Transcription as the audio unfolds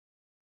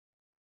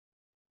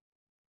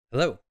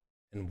Hello,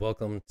 and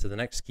welcome to the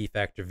next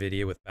Keyfactor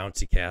video with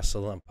Bouncy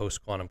Castle on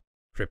post-quantum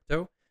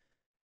crypto.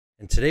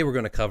 And today we're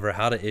going to cover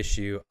how to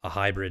issue a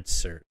hybrid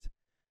cert.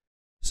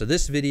 So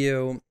this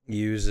video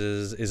is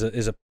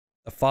a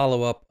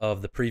follow-up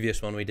of the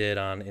previous one we did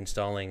on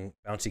installing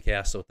Bouncy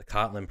Castle with the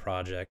Kotlin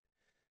project.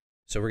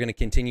 So we're going to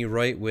continue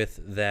right with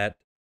that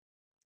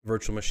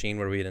virtual machine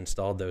where we had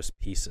installed those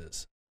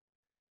pieces.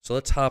 So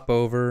let's hop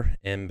over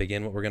and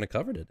begin what we're going to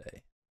cover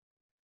today.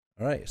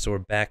 All right, so we're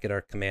back at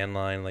our command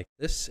line like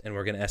this, and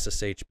we're going to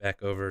SSH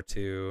back over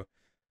to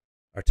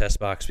our test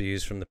box we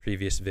used from the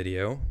previous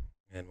video,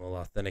 and we'll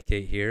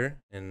authenticate here,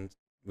 and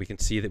we can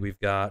see that we've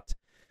got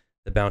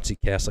the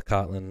Bouncy Castle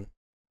Kotlin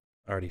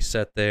already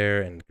set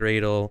there and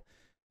Gradle.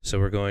 So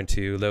we're going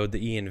to load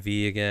the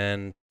env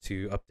again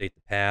to update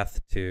the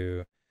path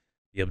to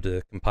be able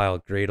to compile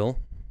Gradle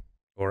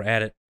or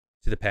add it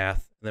to the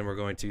path, and then we're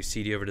going to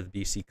cd over to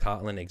the BC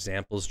Kotlin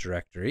examples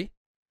directory.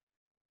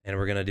 And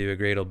we're going to do a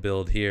Gradle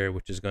build here,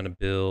 which is going to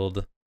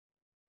build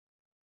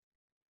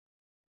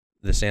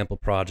the sample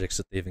projects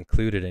that they've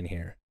included in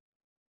here.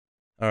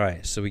 All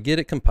right, so we get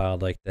it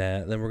compiled like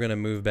that. Then we're going to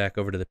move back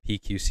over to the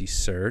PQC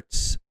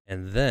certs,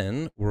 and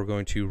then we're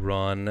going to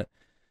run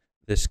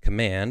this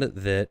command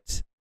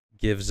that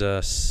gives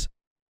us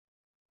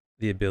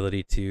the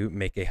ability to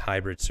make a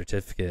hybrid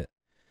certificate.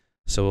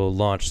 So we'll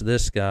launch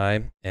this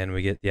guy, and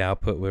we get the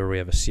output where we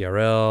have a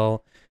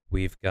CRL,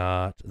 we've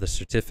got the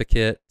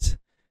certificate,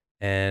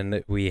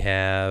 and we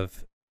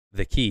have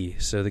the key.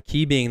 So the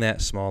key being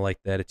that small like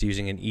that, it's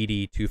using an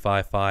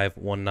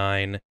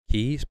ED25519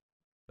 key.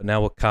 But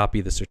now we'll copy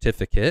the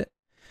certificate,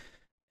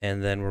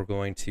 and then we're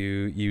going to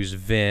use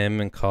Vim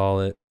and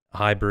call it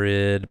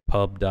hybrid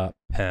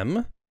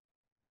pub.pem.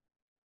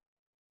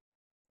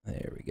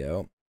 There we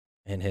go.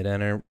 And hit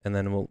enter, and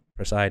then we'll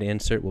press I to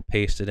insert. We'll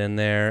paste it in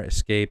there,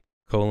 escape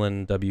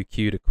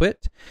 :WQ to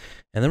quit.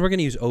 And then we're going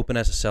to use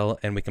OpenSSL,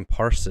 and we can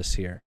parse this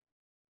here.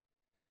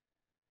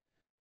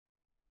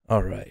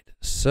 All right,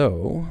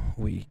 so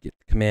we get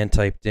the command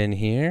typed in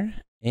here,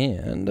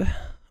 and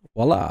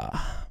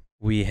voila,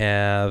 we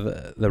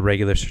have the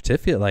regular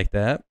certificate like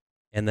that.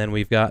 And then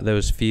we've got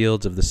those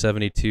fields of the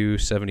 72,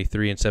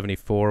 73, and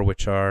 74,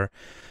 which are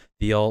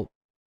the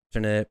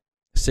alternate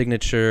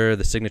signature,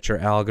 the signature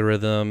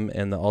algorithm,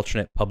 and the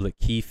alternate public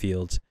key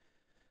fields.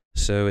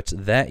 So it's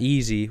that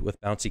easy with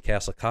Bouncy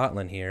Castle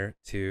Kotlin here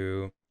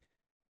to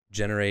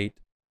generate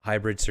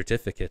hybrid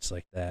certificates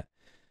like that.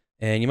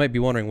 And you might be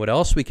wondering what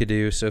else we could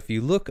do. So if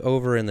you look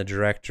over in the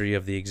directory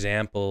of the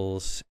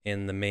examples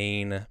in the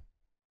main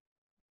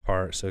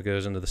part, so it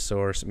goes into the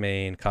source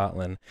main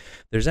Kotlin,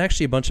 there's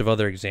actually a bunch of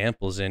other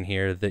examples in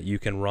here that you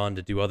can run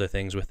to do other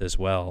things with as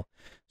well.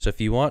 So if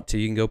you want to,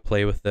 you can go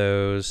play with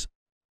those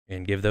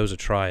and give those a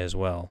try as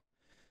well.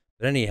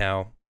 But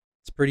anyhow,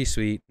 it's pretty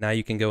sweet. Now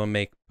you can go and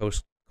make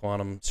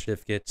post-quantum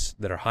certificates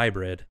that are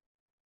hybrid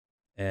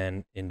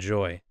and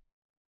enjoy.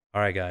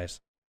 All right,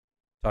 guys.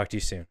 Talk to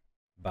you soon.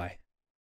 Bye.